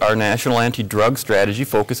 quote, our national anti-drug strategy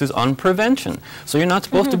focuses on prevention. So you're not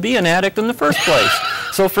supposed to be an addict in the first place.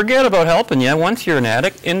 So forget about helping you. Once you're an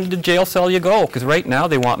addict, into the jail cell you go. Because right now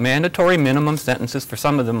they want mandatory minimum sentences for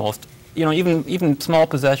some of the most, you know, even small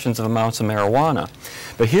possessions of amounts of marijuana.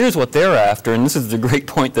 But here's what they're after, and this is the great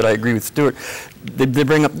point that I agree with Stuart. They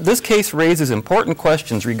bring up, this case raises important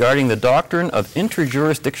questions regarding the doctrine of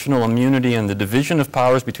interjurisdictional immunity and the division of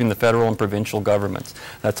powers between the federal and provincial governments.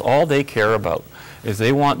 That's all they care about, is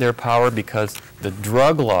they want their power because the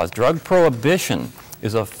drug laws, drug prohibition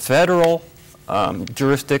is a federal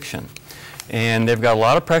jurisdiction. And they've got a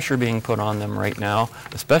lot of pressure being put on them right now,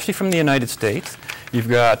 especially from the United States. You've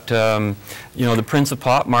got, you know, the Prince of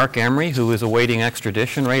Pop, Mark Emery, who is awaiting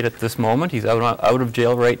extradition right at this moment. He's out of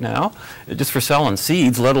jail right now, just for selling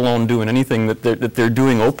seeds, let alone doing anything that they're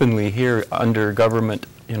doing openly here under government,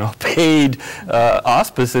 you know, paid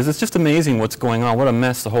auspices. It's just amazing what's going on, what a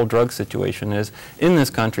mess the whole drug situation is in this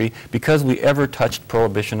country because we ever touched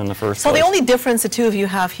prohibition in the first place. So the only difference the two of you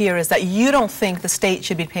have here is that you don't think the state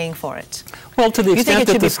should be paying for it. Well, to the extent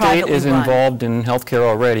that the state is involved in health care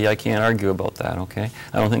already, I can't argue about that, okay?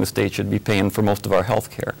 I don't think the state should be paying for most of our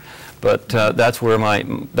health care. But that's where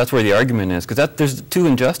the argument is, because there's two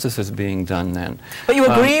injustices being done then. But you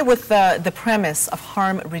agree with the premise of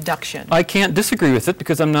harm reduction? I can't disagree with it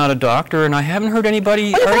because I'm not a doctor and I haven't heard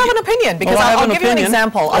anybody. Well, you can have an opinion because I'll give you an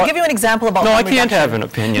example. I'll give you an example about harm reduction. No, I can't have an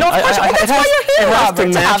opinion. No, of course, that's why you're here,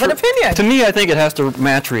 Robert, to have an opinion. To me, I think it has to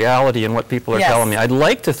match reality and what people are telling me. I'd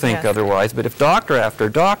like to think otherwise, but if doctor after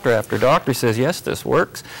doctor after doctor says, yes, this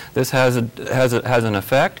works, this has an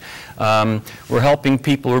effect, we're helping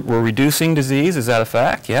people, we're reducing disease, is that a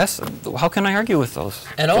fact? Yes. How can I argue with those?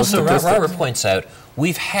 And also, Robert points out,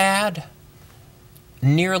 we've had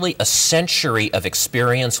nearly a century of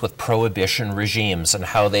experience with prohibition regimes and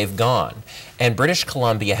how they've gone. And British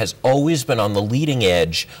Columbia has always been on the leading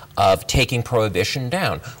edge of taking prohibition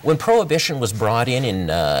down. When prohibition was brought in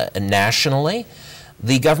nationally,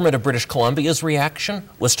 the government of British Columbia's reaction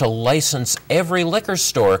was to license every liquor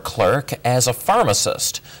store clerk as a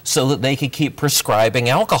pharmacist so that they could keep prescribing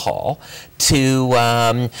alcohol to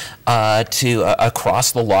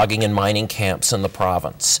across the logging and mining camps in the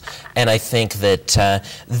province. And I think that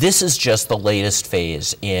this is just the latest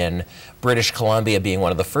phase in British Columbia being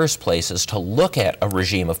one of the first places to look at a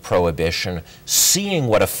regime of prohibition, seeing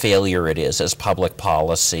what a failure it is as public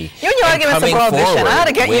policy. You and your arguments of prohibition. I ought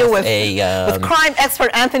to get you with crime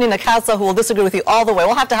expert Anthony Nakasa, who will disagree with you all the way.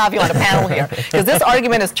 We'll have to have you on a panel here, because this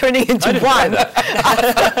argument is turning into one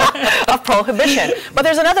of prohibition. But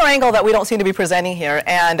there's another angle that we don't seem to be presenting here,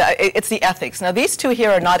 and it's the ethics. Now, these two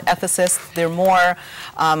here are not ethicists. They're more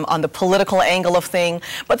on the political angle of thing.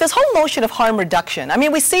 But this whole notion of harm reduction, I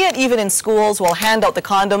mean, we see it even in schools. We'll hand out the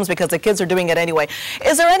condoms because the kids are doing it anyway.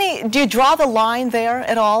 Is there any, do you draw the line there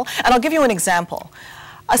at all? And I'll give you an example.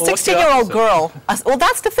 A 16-year-old girl, well,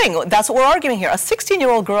 that's the thing. That's what we're arguing here. A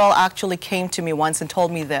 16-year-old girl actually came to me once and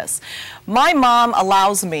told me this. My mom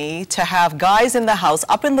allows me to have guys in the house,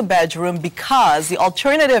 up in the bedroom, because the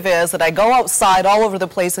alternative is that I go outside all over the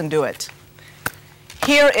place and do it.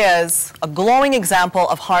 Here is a glowing example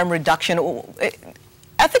of harm reduction.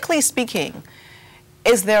 Ethically speaking,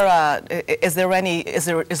 is there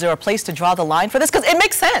a place to draw the line for this? Because it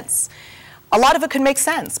makes sense. A lot of it could make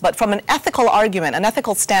sense, but from an ethical argument, an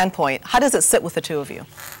ethical standpoint, how does it sit with the two of you?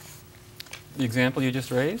 The example you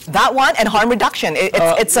just raised? That one and harm reduction.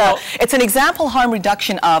 It's an example harm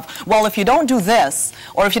reduction of, well, if you don't do this,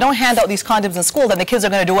 or if you don't hand out these condoms in school, then the kids are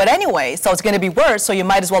going to do it anyway, so it's going to be worse, so you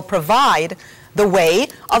might as well provide the way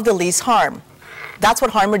of the least harm. That's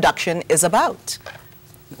what harm reduction is about.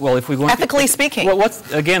 Well, if we go ethically speaking. Well,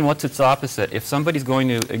 what's its opposite? If somebody's going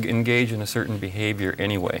to engage in a certain behavior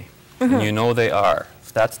anyway, and you know they are,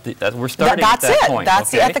 we're starting at that point. That's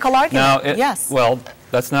the ethical argument. Now, yes. Well,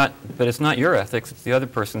 but it's not your ethics, it's the other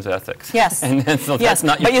person's ethics. Yes. And so yes. that's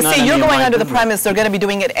not, but you see, you're going under the premise they're going to be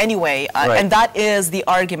doing it anyway, right. And that is the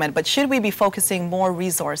argument. But should we be focusing more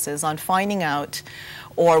resources on finding out,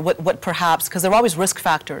 or what perhaps, because there are always risk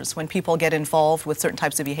factors when people get involved with certain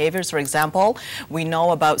types of behaviors. For example, we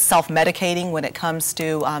know about self-medicating when it comes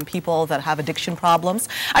to people that have addiction problems.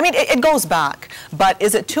 I mean, it goes back, but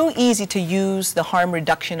is it too easy to use the harm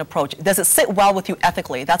reduction approach? Does it sit well with you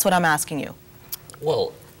ethically? That's what I'm asking you.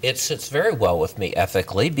 Well, it sits very well with me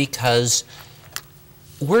ethically because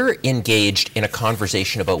we're engaged in a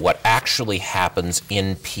conversation about what actually happens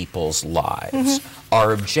in people's lives.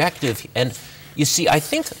 Our objective, and you see, I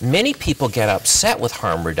think many people get upset with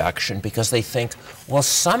harm reduction because they think, well,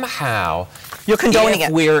 somehow you're condoning it.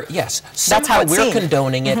 Yes, somehow we're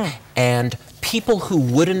condoning it, and people who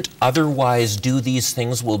wouldn't otherwise do these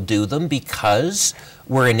things will do them because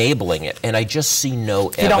we're enabling it. And I just see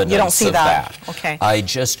no evidence of that. Okay.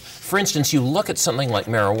 For instance, you look at something like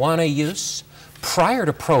marijuana use. Prior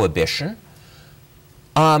to Prohibition,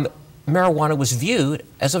 marijuana was viewed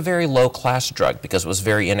as a very low-class drug because it was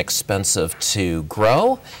very inexpensive to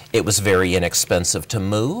grow, it was very inexpensive to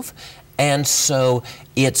move, and so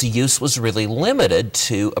its use was really limited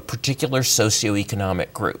to a particular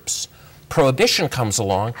socioeconomic groups. Prohibition comes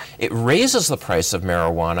along, it raises the price of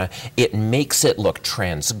marijuana, it makes it look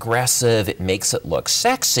transgressive, it makes it look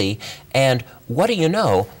sexy, and what do you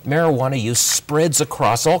know, marijuana use spreads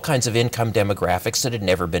across all kinds of income demographics that had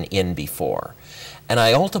never been in before. And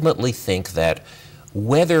I ultimately think that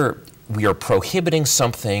whether we are prohibiting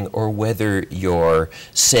something or whether you're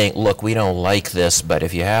saying, look, we don't like this, but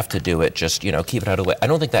if you have to do it, just, you know, keep it out of the way. I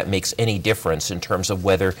don't think that makes any difference in terms of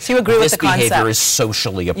whether this behavior is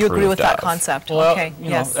socially approved of. You agree with that concept? Well, okay. you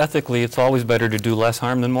know, ethically, it's always better to do less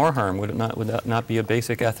harm than more harm. Would that not be a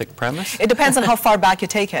basic ethic premise? It depends on how far back you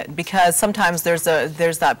take it, because sometimes there's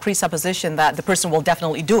that presupposition that the person will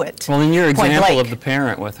definitely do it. Well, in your example of the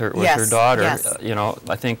parent with her daughter, yes. You know,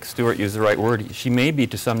 I think Stuart used the right word. She may be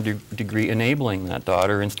to some degree enabling that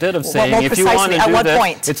daughter instead of saying, if you want to do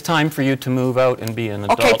this, it's time for you to move out and be an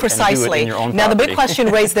adult and do it in your own property. Now, the big question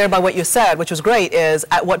raised there by what you said, which was great, is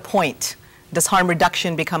at what point does harm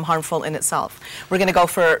reduction become harmful in itself? We're going to go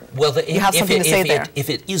for, you have something to say there. If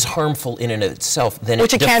it is harmful in and of itself, then it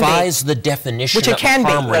defies the definition of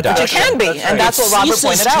harm reduction. Which it can be, and that's what Robert pointed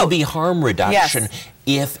out. It ceases to be harm reduction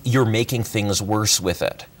if you're making things worse with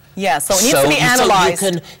it. Yeah, so it needs to be analyzed.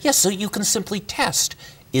 So you can simply test.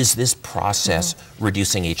 Is this process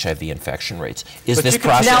reducing HIV infection rates? Is this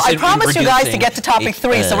process Now, I promised you guys to get to topic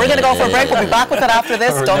 3, so we're going to go for a break. We'll be back with it after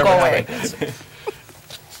this. Don't go away.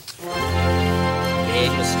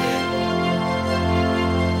 Big mistake.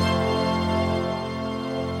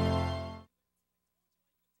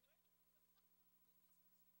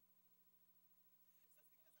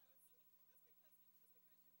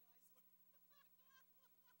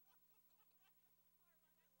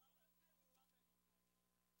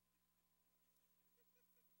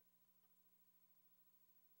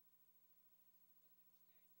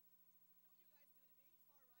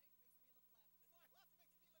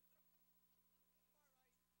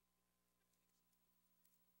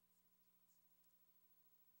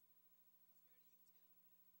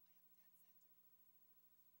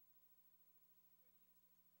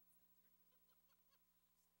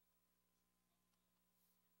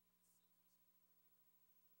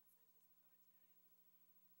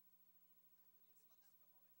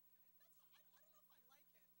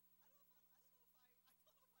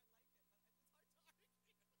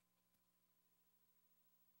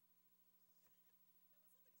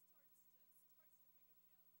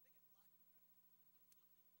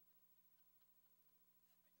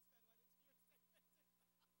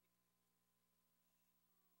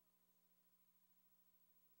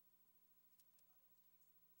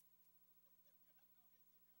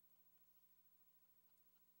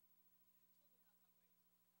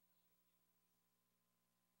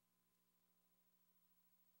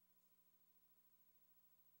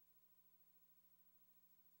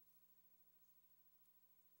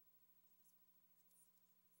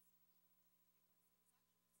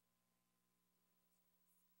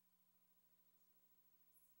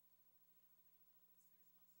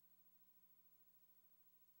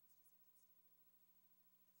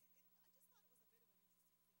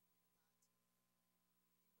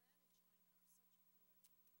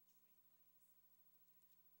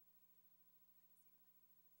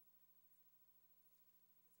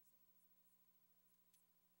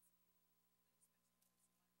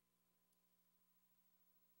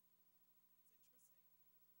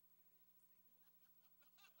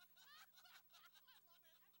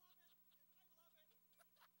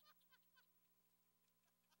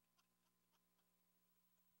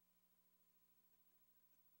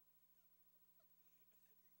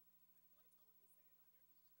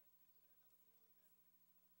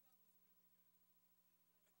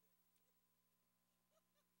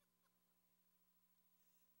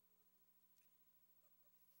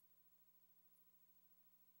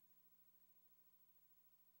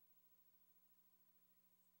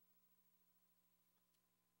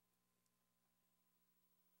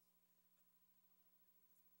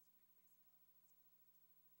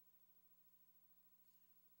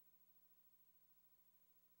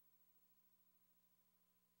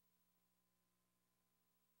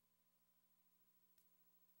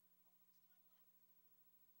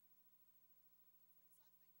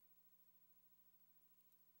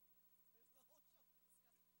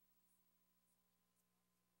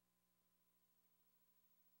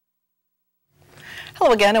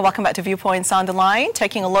 Hello again and welcome back to Viewpoints on the Line,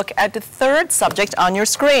 taking a look at the third subject on your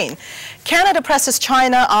screen. Canada presses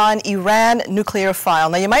China on Iran nuclear file.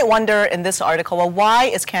 Now you might wonder in this article, well, why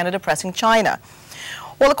is Canada pressing China?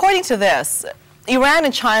 Well, according to this, Iran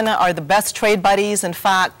and China are the best trade buddies. In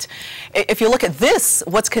fact, if you look at this,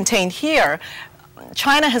 what's contained here,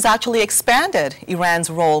 China has actually expanded Iran's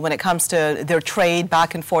role when it comes to their trade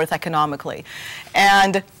back and forth economically.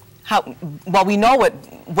 And well, we know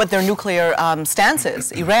what their nuclear stance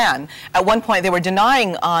is, Iran. At one point, they were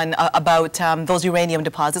denying about those uranium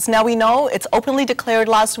deposits. Now we know it's openly declared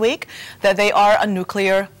last week that they are a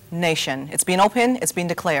nuclear nation. It's been open, it's been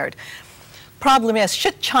declared. Problem is,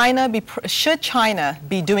 should China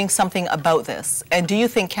be doing something about this? And do you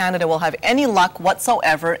think Canada will have any luck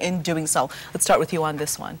whatsoever in doing so? Let's start with you on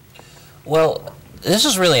this one. Well, this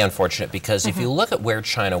is really unfortunate because if you look at where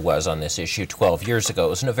China was on this issue 12 years ago, it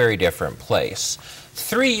was in a very different place.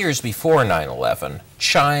 3 years before 9/11,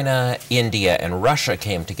 China, India, and Russia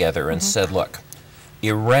came together and said, look,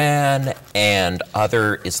 Iran and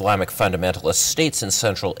other Islamic fundamentalist states in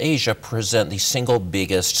Central Asia present the single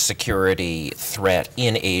biggest security threat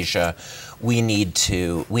in Asia. We need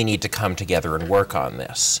to come together and work on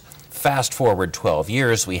this. Fast forward 12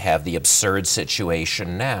 years, we have the absurd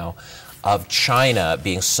situation now of China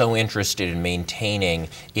being so interested in maintaining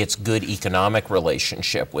its good economic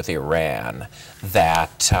relationship with Iran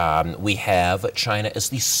that we have China as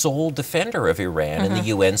the sole defender of Iran in the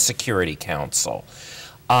UN Security Council.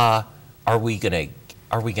 Are we going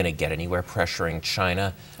to get anywhere pressuring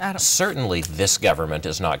China? Certainly this government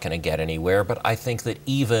is not going to get anywhere, but I think that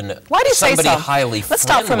even somebody highly Let's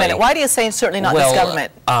stop for a minute. Why do you say certainly not this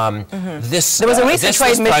government? There was a recent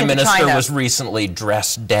trade mission Prime Minister was recently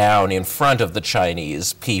dressed down in front of the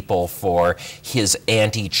Chinese people for his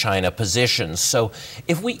anti-China positions. So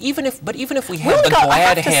even if we have the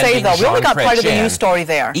glad-handing Jean we only got part of the news story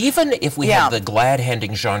there. Even if we have the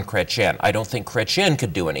glad-handing Jean Chrétien, I don't think Chrétien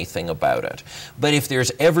could do anything about it. But if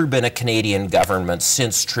there's ever been a Canadian government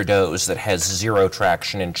since Trudeau's that has zero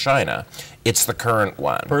traction in China, it's the current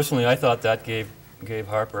one. Personally, I thought that gave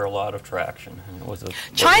Harper a lot of traction.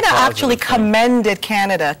 China actually commended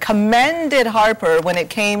Canada, commended Harper when it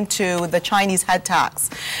came to the Chinese head tax.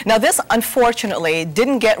 Now this unfortunately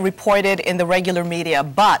didn't get reported in the regular media,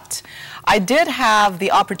 but I did have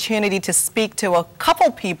the opportunity to speak to a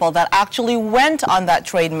couple people that actually went on that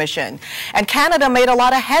trade mission. And Canada made a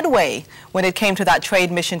lot of headway when it came to that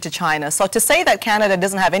trade mission to China. So to say that Canada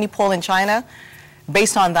doesn't have any pull in China,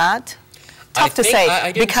 based on that, tough to say.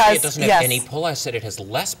 I didn't say it doesn't have any pull. I said it has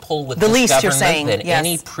less pull with this government than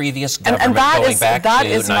any previous government going back to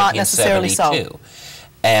 1972.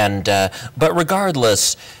 And but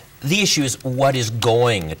regardless, the issue is what is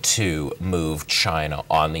going to move China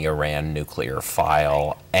on the Iran nuclear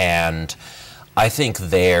file, and I think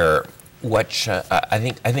ultimately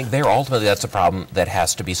that's a problem that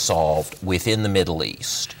has to be solved within the Middle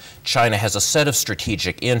East. China has a set of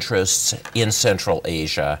strategic interests in Central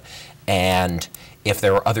Asia, and if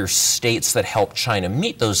there are other states that help China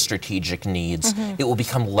meet those strategic needs, it will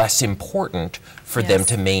become less important for them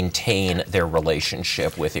to maintain their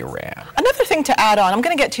relationship with Iran. Another thing to add on, I'm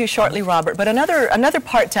going to get to you shortly, Robert, but another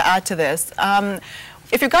part to add to this.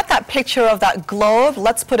 If you've got that picture of that globe,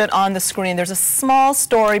 let's put it on the screen. There's a small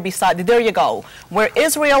story beside it. There you go, where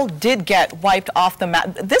Israel did get wiped off the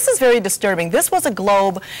map. This is very disturbing. This was a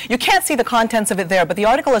globe. You can't see the contents of it there, but the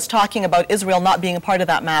article is talking about Israel not being a part of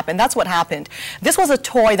that map, and that's what happened. This was a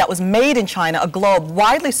toy that was made in China, a globe,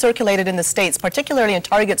 widely circulated in the States, particularly in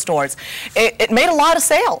Target stores. It made a lot of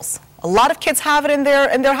sales. A lot of kids have it in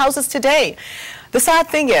their houses today. The sad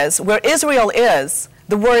thing is, where Israel is,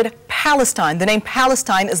 the word Palestine, the name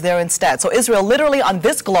Palestine is there instead. So Israel literally on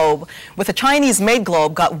this globe, with a Chinese-made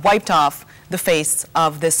globe, got wiped off the face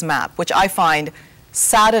of this map, which I find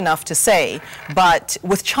sad enough to say. But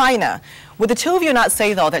with China, would the two of you not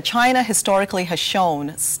say, though, that China historically has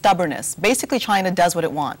shown stubbornness? Basically, China does what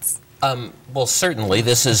it wants. Well, certainly,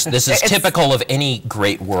 this is typical of any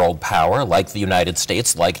great world power, like the United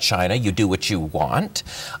States, like China. You do what you want.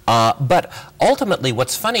 But ultimately,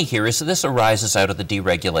 what's funny here is that this arises out of the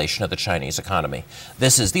deregulation of the Chinese economy.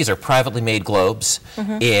 These are privately made globes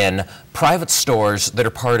in private stores that are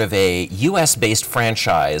part of a U.S.-based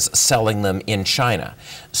franchise selling them in China.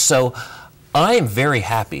 So I am very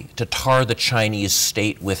happy to tar the Chinese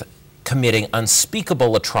state with committing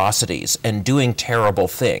unspeakable atrocities and doing terrible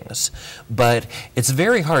things. But it's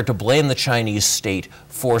very hard to blame the Chinese state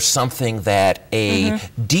for something that a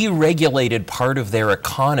deregulated part of their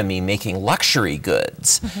economy, making luxury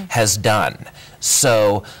goods, has done.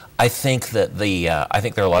 So I think that I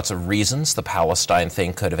think there are lots of reasons the Palestine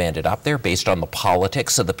thing could have ended up there based on the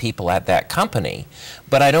politics of the people at that company.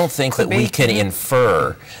 But I don't think that we can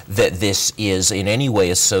infer that this is in any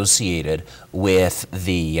way associated with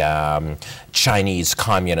the Chinese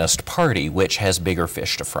Communist Party, which has bigger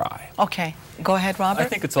fish to fry. Okay. Go ahead, Robert. I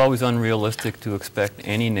think it's always unrealistic to expect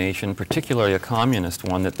any nation, particularly a communist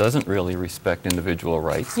one that doesn't really respect individual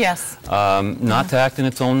rights, not to act in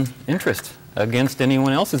its own interest against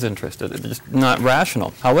anyone else's interest. It's just not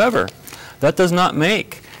rational. However, that does not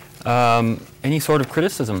make any sort of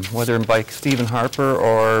criticism, whether by Stephen Harper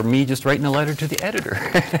or me just writing a letter to the editor,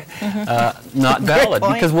 not valid.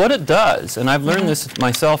 Because what it does, and I've learned this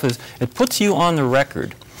myself, is it puts you on the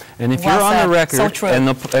record. And if you're on the record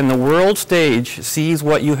and the world stage sees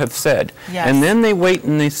what you have said, and then they wait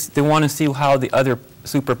and they want to see how the other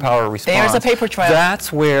superpower responds. There's a paper trail.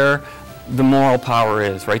 That's where the moral power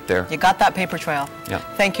is, right there. You got that paper trail. Yeah.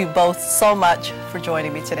 Thank you both so much for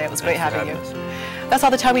joining me today. It was great having you. That's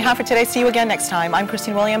all the time we have for today. See you again next time. I'm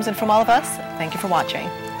Christine Williams, and from all of us, thank you for watching.